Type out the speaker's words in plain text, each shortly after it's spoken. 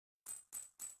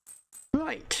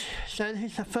Right, so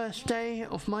this is the first day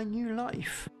of my new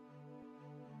life.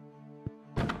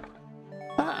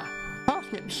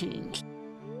 Parsnip seeds.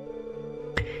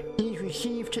 You've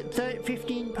received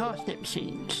 15 parsnip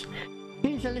seeds.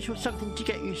 Here's a little something to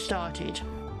get you started.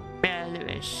 Bear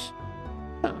Lewis.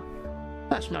 Oh,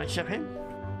 that's nice of him.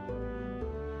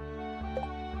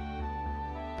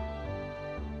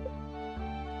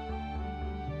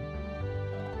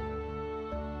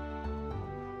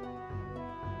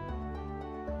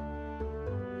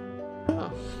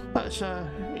 Oh, that's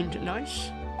nice.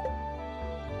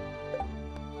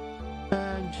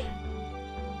 And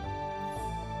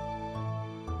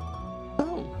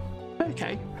oh,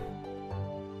 okay.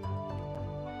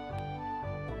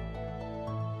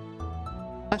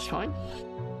 That's fine.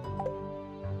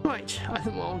 Right, I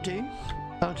think what I'll do,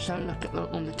 I'll just have a look at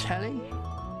on the telly.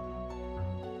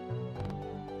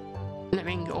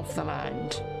 Living off the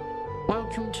land.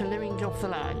 Welcome to Living off the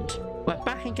Land. We're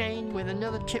back again with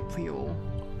another tip for you all.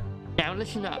 Now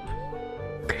listen up.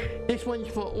 This one's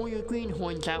for all your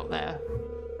greenhorns out there.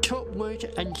 Chop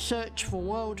wood and search for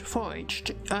wild forage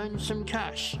to earn some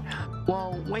cash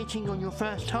while waiting on your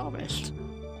first harvest.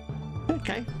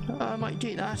 Okay, I might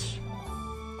do that.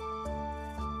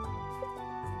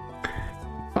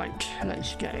 Right,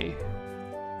 let's go.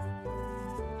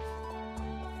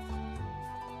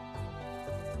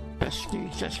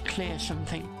 Let's clear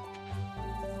something.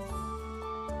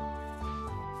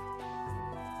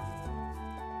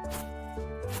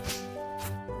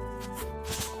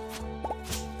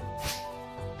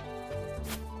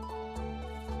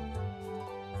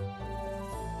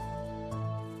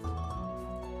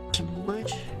 Some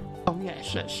wood. Oh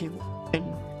yes, let's see.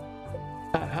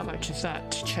 How much is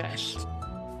that chest?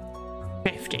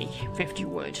 50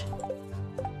 wood.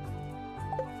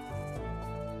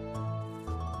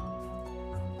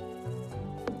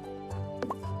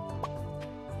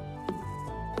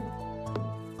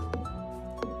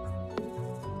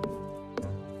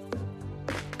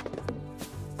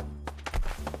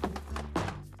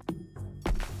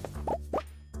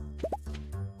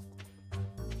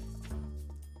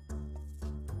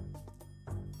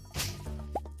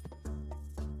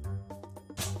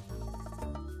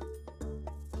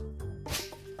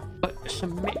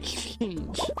 Some mixed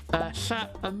seeds,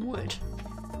 sap and wood.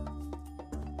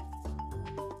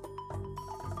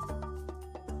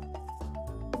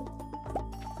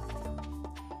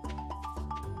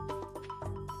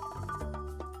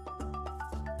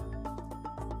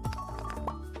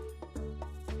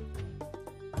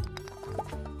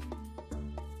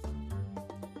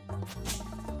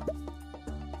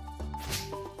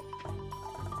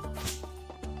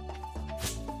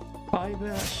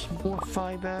 Fibre, more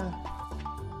fibre.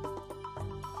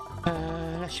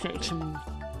 Let's get some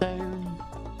stone.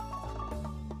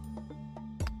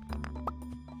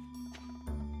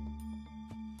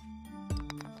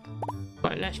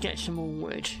 Right, let's get some more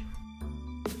wood.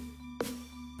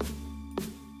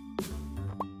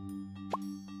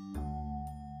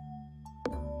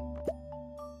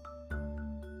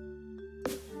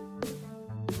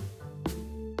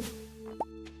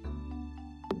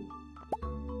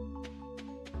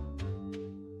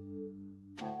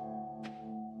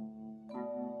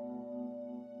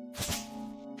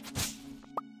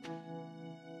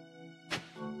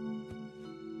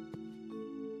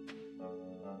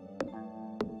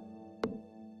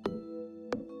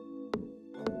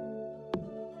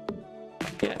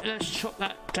 Yeah, let's chop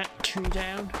that tree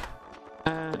down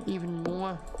even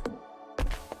more.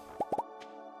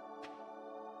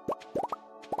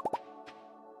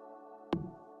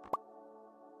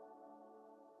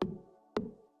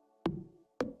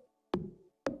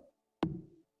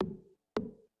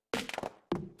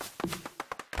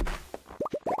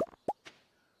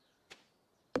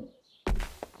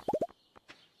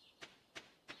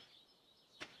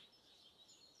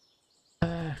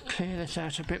 Clear this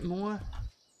out a bit more.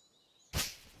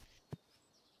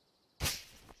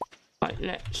 Right,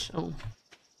 let's. Oh.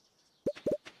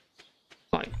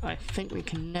 Right, I think we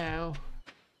can now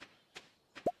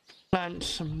plant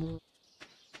some more.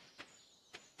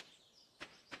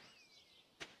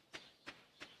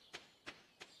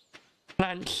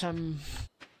 Plant some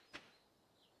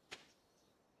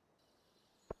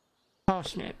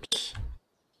parsnips.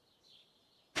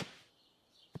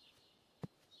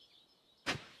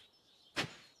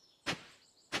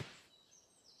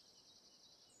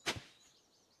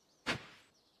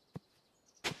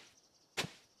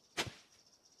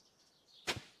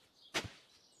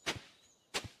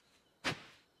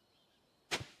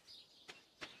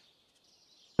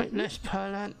 Let's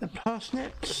plant the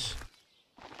parsnips.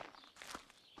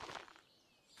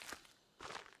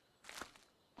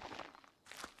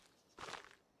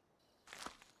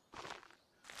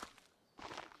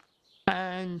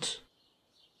 around.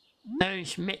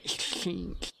 Those mixed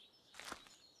seeds.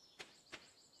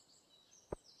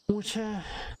 Water.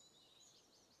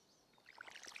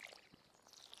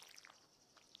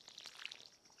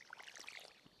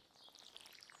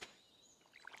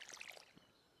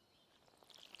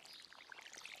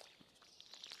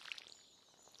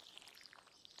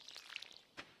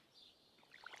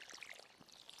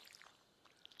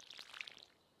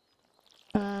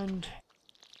 And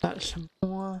that's some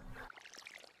more.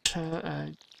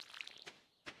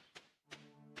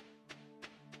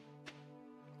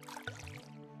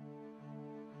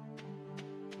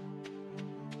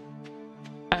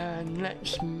 And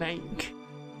let's make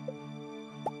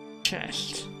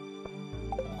chest.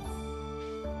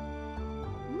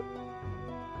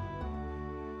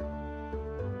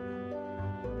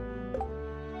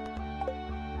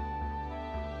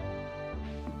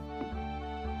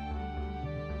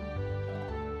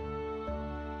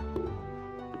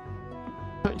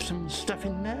 Put some stuff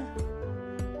in there.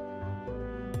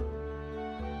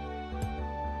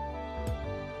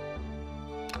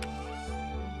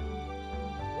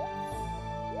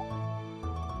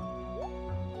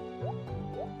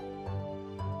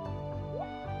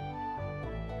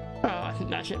 Oh, I think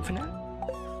that's it for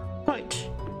now. Right,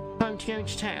 time to go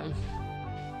into town.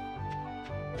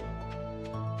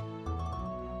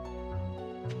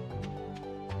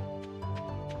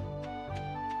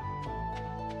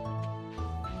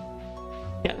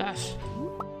 Get that.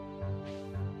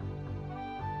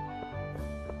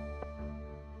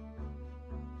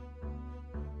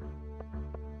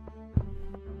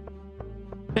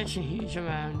 Let's see who's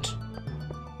around.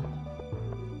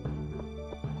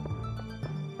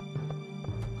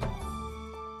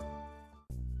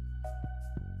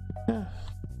 Oh,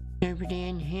 nobody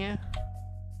in here.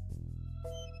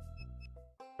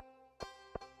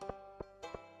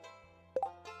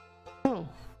 Oh,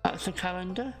 that's a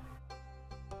calendar.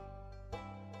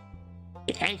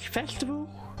 The Egg Festival,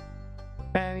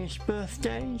 various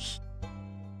birthdays.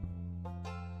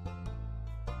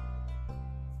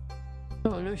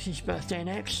 Oh, Lucy's birthday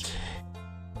next.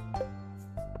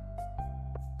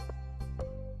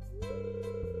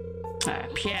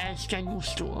 Pierre's General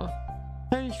Store,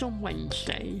 closed on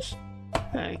Wednesdays.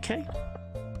 Okay.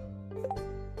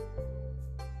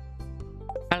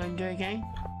 Calendar again.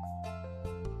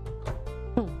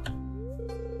 Oh.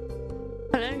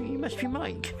 Hello, you must be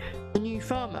Mike, the new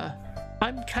farmer.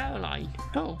 I'm Caroline.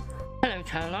 Oh, hello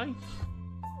Caroline.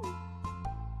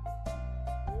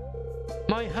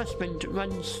 My husband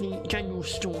runs the general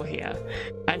store here.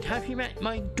 And have you met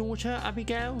my daughter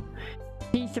Abigail?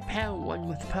 She's the pale one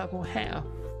with the purple hair.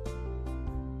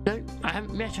 No, I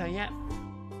haven't met her yet.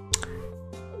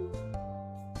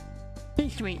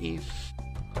 Pleased to meet you.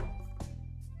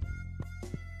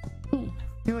 Oh,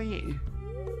 who are you?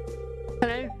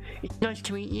 Hello, it's nice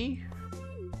to meet you.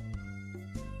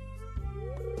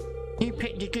 You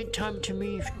picked a good time to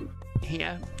move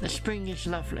here. The spring is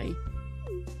lovely.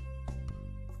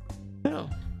 Oh,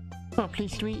 well,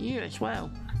 pleased to meet you as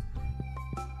well.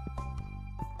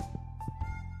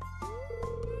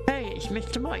 Hey, it's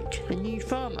Mr. Mike, the new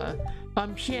farmer.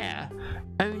 I'm Pierre,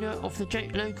 owner of the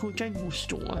local general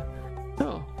store.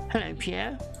 Oh, hello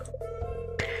Pierre.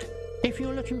 If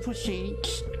you're looking for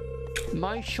seeds,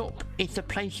 my shop is the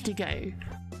place to go.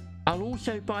 I'll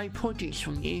also buy produce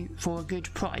from you for a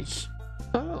good price.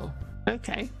 Oh,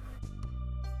 okay.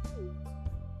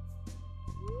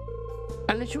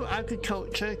 A little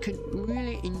agriculture could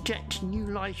really inject new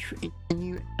life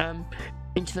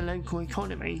into the local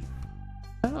economy.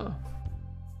 Oh.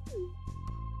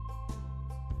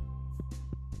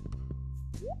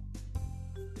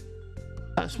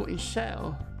 That's what you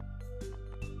sell.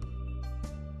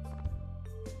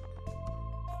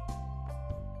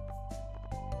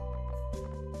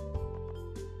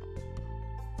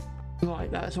 Right,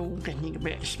 that's all getting a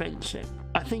bit expensive.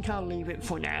 I think I'll leave it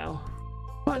for now.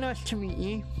 Well, nice to meet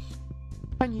you.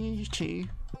 And you too.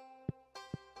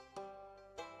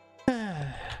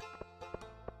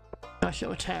 Nice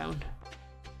little town.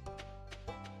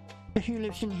 Who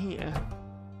lives in here?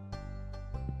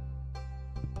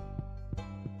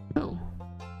 Oh.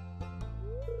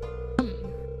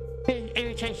 It's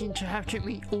irritating to have to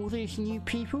meet all these new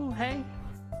people, hey?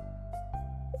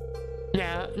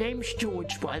 Now, name's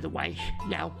George, by the way.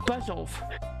 Now, buzz off.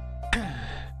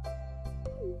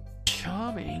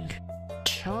 Charming.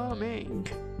 Charming.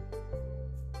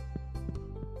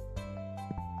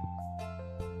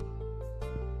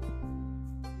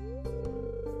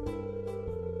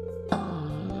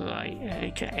 Oh, right,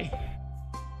 okay.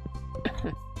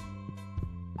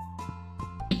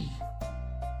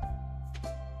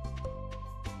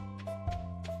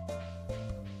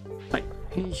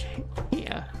 he's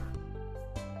here.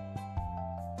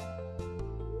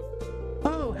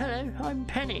 Oh, hello, I'm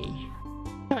Penny.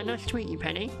 Oh, nice to meet you,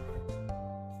 Penny.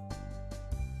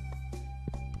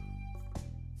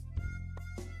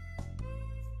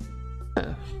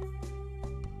 Oh.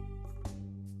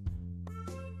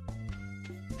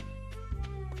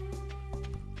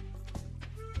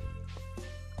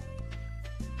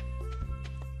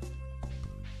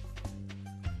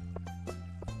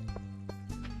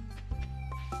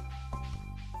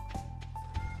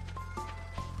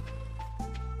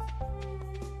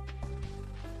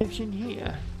 Lives in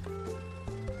here.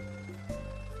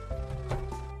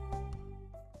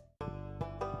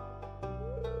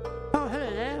 Oh, hello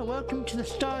there. Welcome to the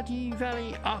Stardew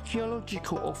Valley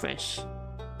Archaeological Office.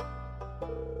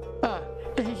 Ah,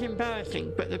 this is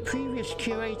embarrassing, but the previous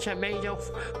curator made off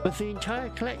with the entire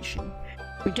collection.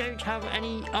 We don't have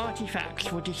any artifacts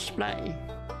for display.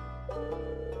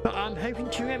 But I'm hoping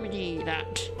to remedy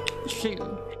that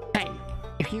soon. Hey,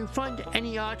 if you find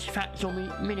any artifacts or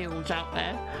minerals out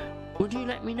there, would you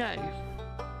let me know?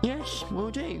 Yes,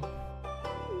 will do.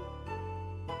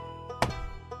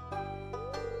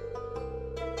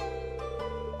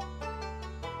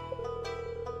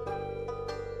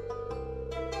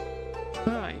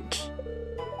 Right.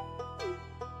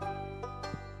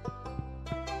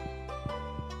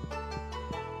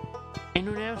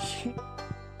 Anyone else?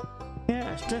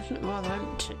 Yeah, it does look rather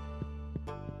empty.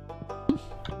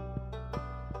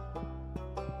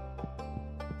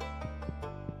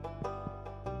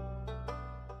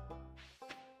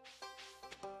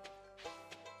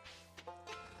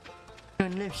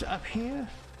 And lives up here.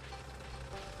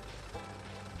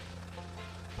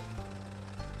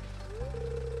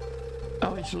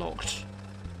 Oh, it's locked.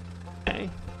 Okay.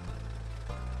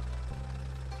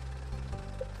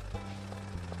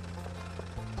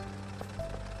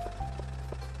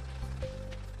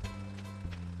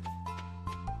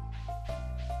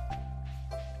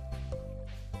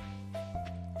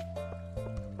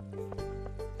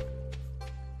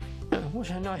 Oh, what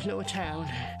a nice little town.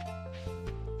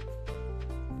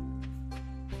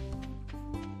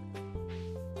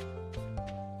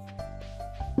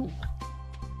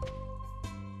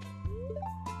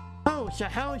 So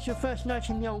how was your first night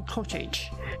in the old cottage?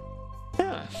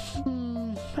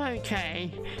 Oh,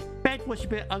 okay. Bed was a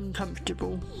bit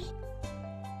uncomfortable.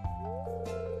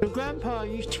 Your grandpa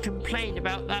used to complain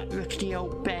about that rickety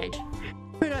old bed,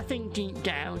 but I think deep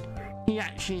down, he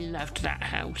actually loved that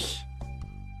house.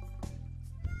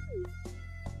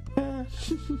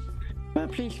 Well,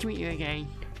 pleased to meet you again.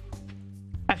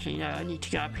 Actually, no, I need to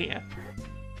go up here.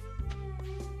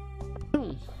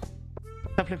 Oh,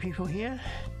 a couple of people here.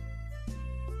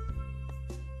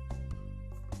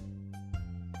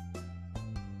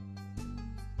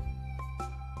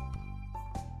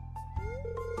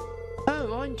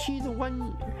 Oh, aren't you the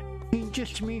one who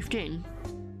just moved in?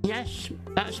 Yes,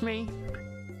 that's me.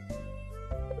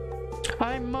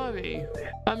 I'm Maru.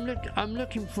 I'm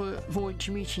looking forward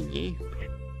to meeting you.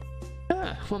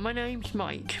 Ah, well, my name's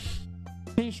Mike.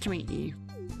 Pleased to meet you.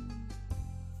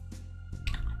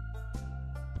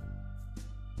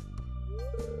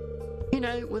 You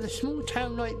know, with a small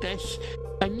town like this,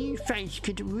 a new face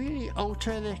could really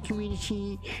alter the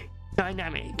community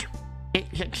dynamic.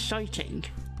 It's exciting.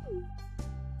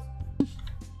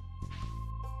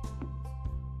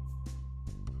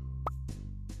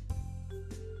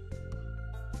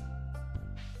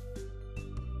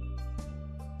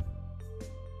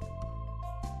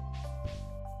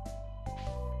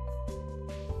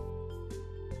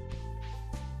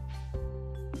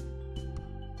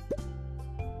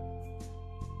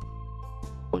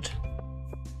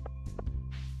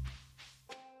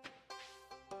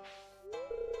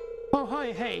 Oh,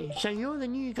 hi, hey, so you're the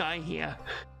new guy here.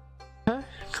 Huh?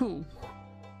 Cool.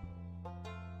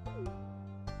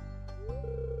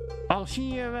 I'll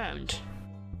see you around.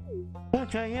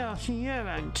 Okay, yeah, I'll see you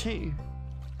around too.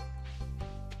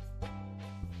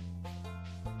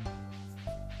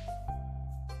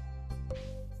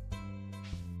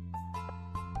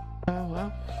 Oh,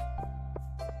 well.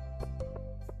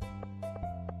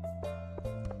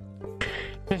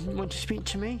 Doesn't want to speak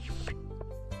to me.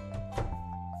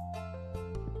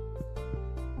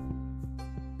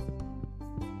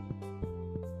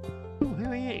 Who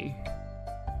are you?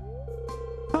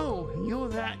 Oh, you're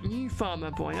that new farmer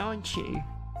boy, aren't you?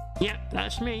 Yep,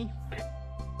 that's me.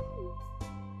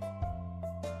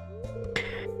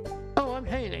 Oh, I'm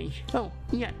Haley. Oh,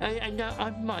 yeah, and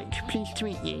I'm Mike. Pleased to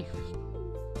meet you.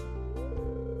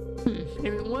 If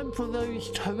it weren't for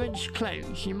those horrendous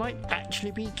clothes, you might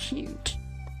actually be cute.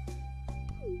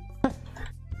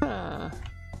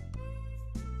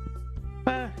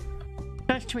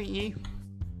 to meet you.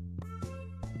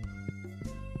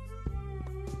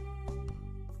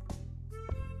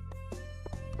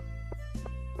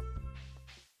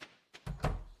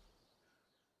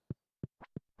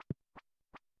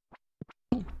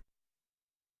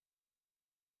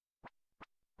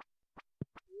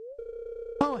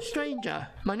 Oh, a stranger.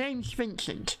 My name's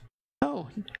Vincent. Oh,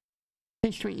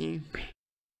 nice to meet you.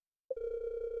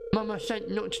 Mama said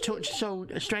not to talk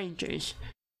to strangers,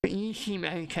 but you seem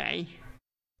okay.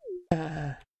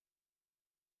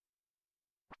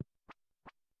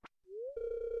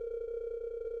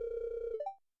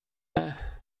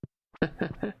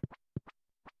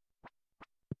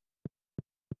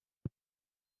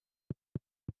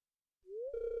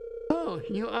 Oh,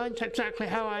 you aren't exactly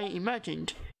how I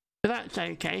imagined, but that's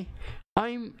okay.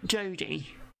 I'm Jody.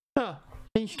 Oh,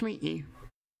 nice to meet you.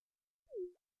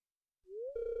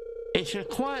 It's a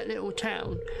quiet little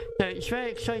town, so it's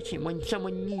very exciting when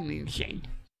someone new moves in.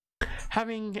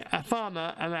 Having a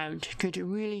farmer around could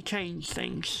really change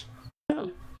things.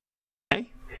 Oh,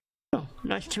 okay. Oh,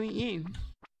 nice to meet you.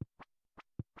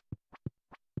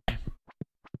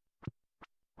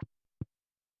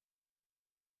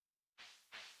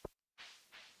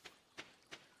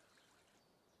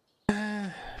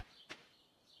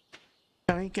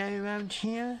 Shall we go around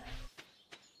here?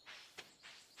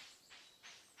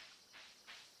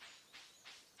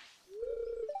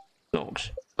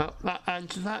 Logs. Well, that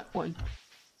answers that one.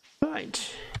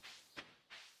 Right.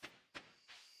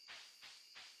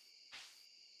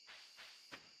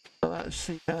 Well, that's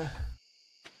the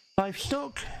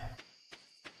livestock.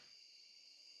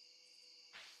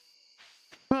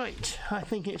 Right, I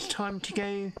think it's time to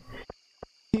go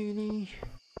to the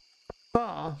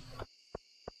bar.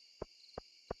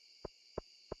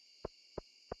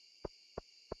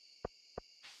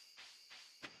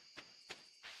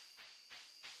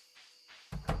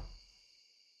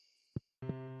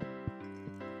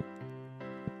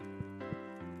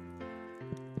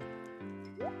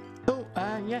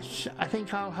 Yes, I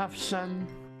think I'll have some.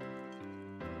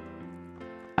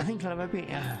 I think I'll have a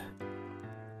beer.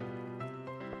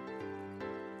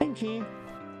 Thank you.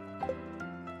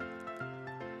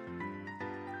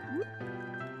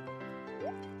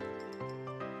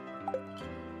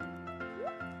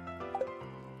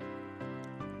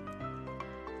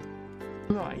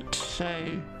 Right,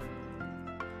 so.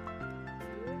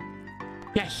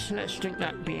 Yes, let's drink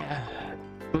that beer.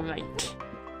 Great.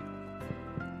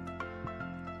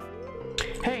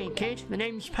 Hey kid, the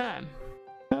name's Pam.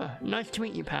 Oh, nice to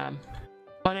meet you, Pam.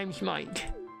 My name's Mike.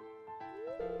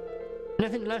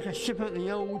 Nothing like a sip of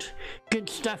the old good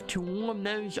stuff to warm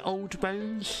those old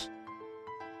bones.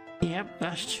 Yep,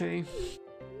 that's true.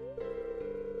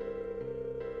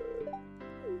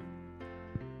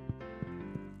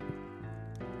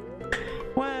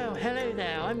 Well, hello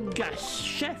there, I'm Gus,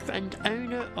 chef and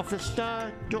owner of the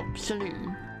Stardew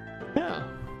Saloon. Oh,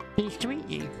 nice to meet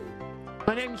you.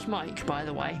 My name's Mike, by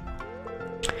the way.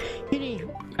 You need,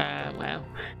 well,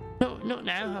 not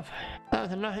now. That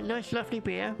was a nice, lovely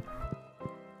beer.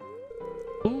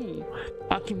 Ooh,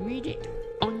 I can read it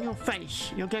on your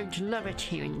face. You're going to love it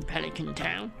here in Pelican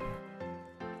Town.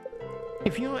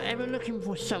 If you're ever looking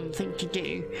for something to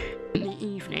do in the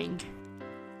evening,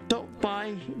 stop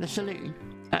by the saloon.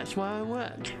 That's where I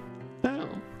work. Oh,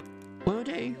 will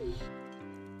do.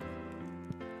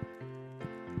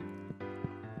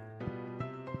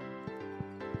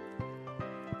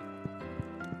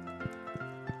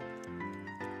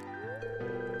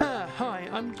 Hi,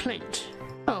 I'm Clint.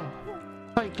 Oh,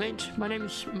 hi Clint, my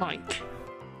name's Mike.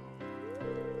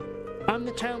 I'm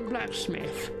the town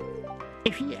blacksmith.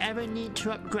 If you ever need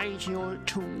to upgrade your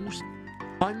tools,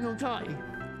 I'm your guy.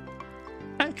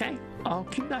 Okay, I'll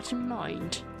keep that in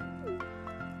mind.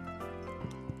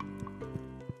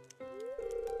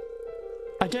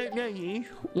 I don't know you.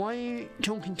 Why are you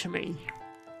talking to me?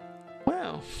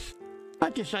 Well,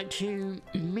 I'd just like to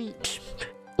meet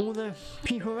all the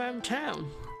people around town.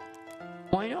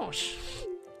 Why not?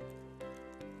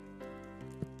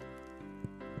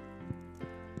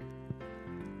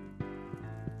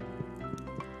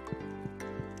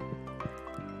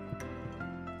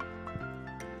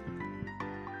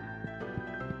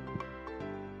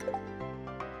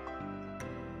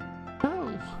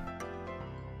 Oh.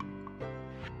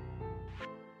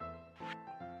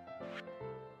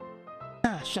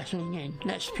 Ah, settling in.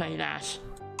 Let's play that.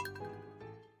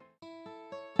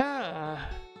 Ah.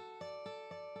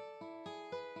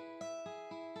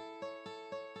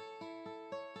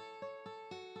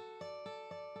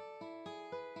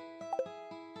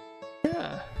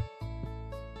 Yeah.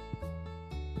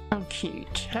 How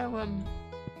cute. How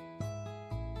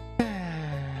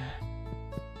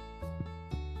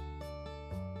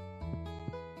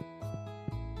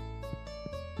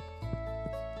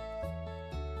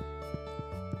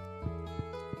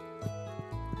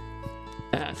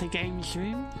That's a games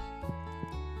room.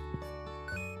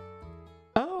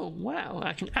 Oh wow,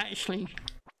 I can actually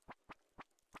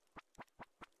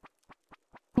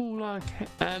pull like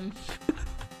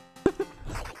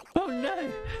oh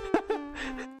no.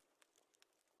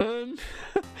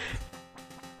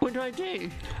 What do I do?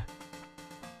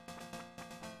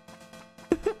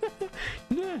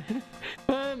 No.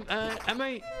 Am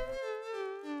I?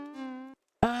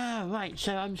 Ah, right.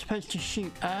 So I'm supposed to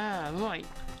shoot. Ah, right.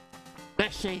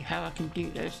 Let's see how I can do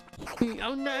this.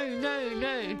 Oh no, no,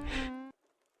 no!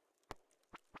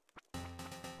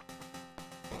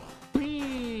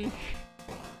 Whee!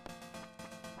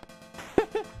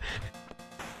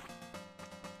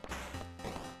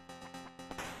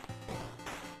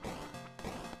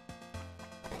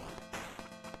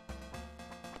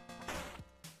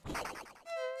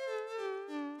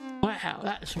 Wow,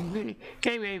 that's really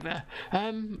game over.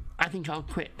 I think I'll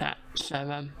quit that.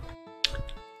 So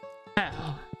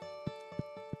ow.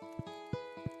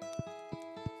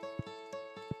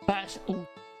 That's all.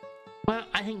 Well,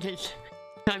 I think it's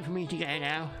time for me to go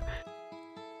now.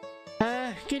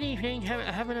 Good evening.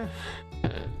 Having a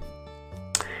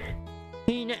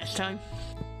see you next time.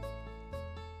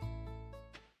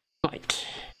 Right,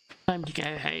 time to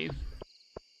go home.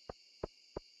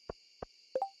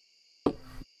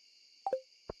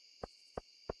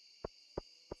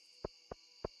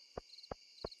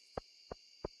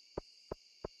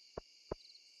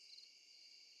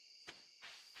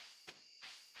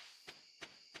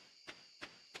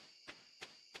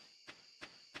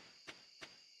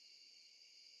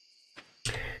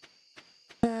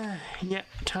 Yep,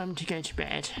 time to go to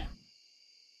bed.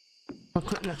 A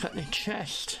quick look at the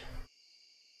chest.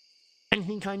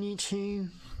 Anything I need to...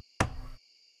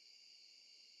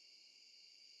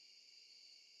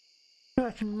 Do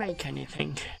I can make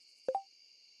anything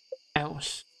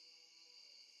else?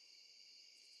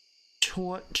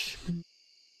 Torch.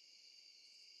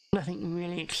 Nothing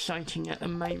really exciting at the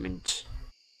moment.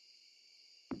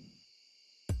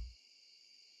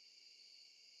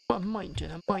 What I might do,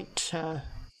 I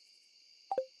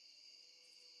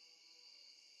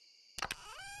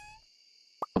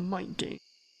might do.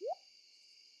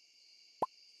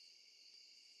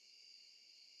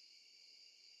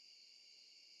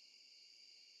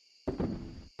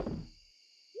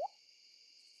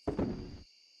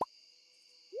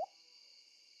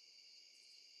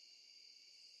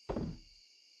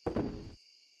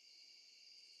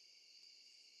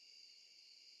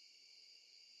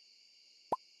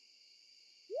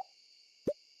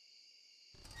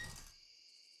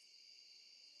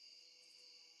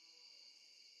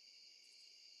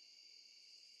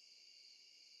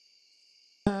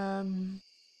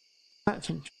 That's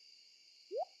interesting.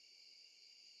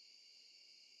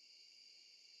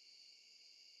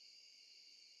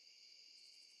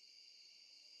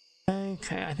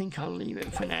 Okay, I think I'll leave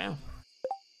it for now.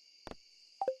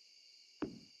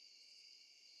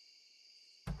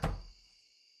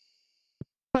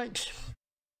 Right,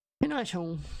 good night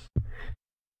all.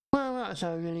 Well, that was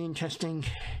a really interesting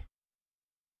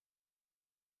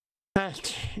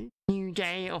first new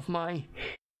day of my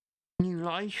new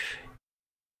life.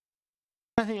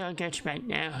 I think I'll go to bed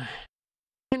now.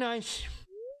 Good night.